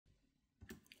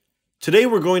Today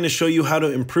we're going to show you how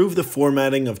to improve the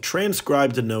formatting of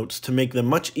transcribed notes to make them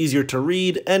much easier to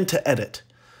read and to edit.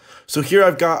 So here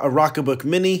I've got a Rocketbook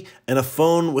Mini and a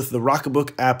phone with the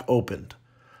Rocketbook app opened.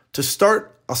 To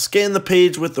start, I'll scan the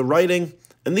page with the writing,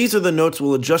 and these are the notes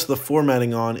we'll adjust the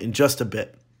formatting on in just a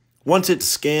bit. Once it's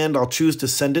scanned, I'll choose to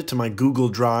send it to my Google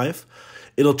Drive.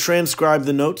 It'll transcribe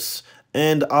the notes,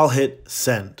 and I'll hit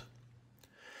send.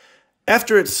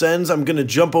 After it sends, I'm going to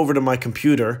jump over to my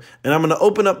computer, and I'm going to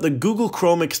open up the Google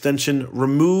Chrome extension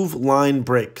Remove Line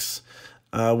Breaks.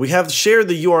 We have shared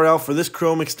the URL for this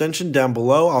Chrome extension down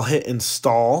below. I'll hit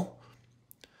install.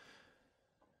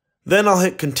 Then I'll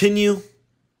hit continue,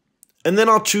 and then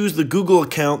I'll choose the Google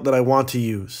account that I want to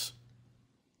use.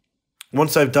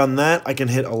 Once I've done that, I can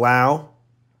hit allow.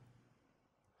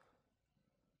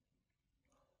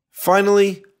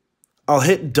 Finally, I'll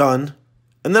hit done.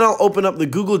 And then I'll open up the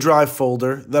Google Drive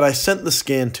folder that I sent the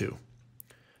scan to.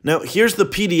 Now here's the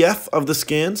PDF of the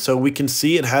scan, so we can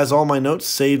see it has all my notes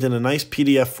saved in a nice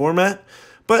PDF format.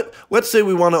 But let's say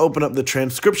we want to open up the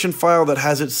transcription file that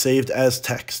has it saved as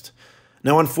text.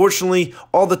 Now unfortunately,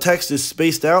 all the text is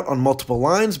spaced out on multiple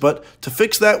lines, but to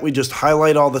fix that, we just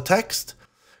highlight all the text,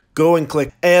 go and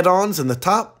click Add-ons in the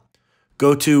top,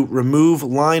 go to Remove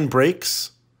Line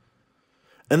Breaks,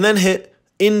 and then hit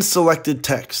In Selected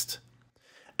Text.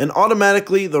 And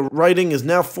automatically the writing is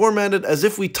now formatted as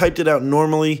if we typed it out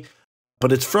normally,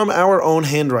 but it's from our own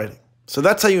handwriting. So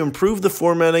that's how you improve the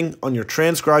formatting on your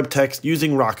transcribed text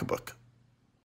using Rocketbook.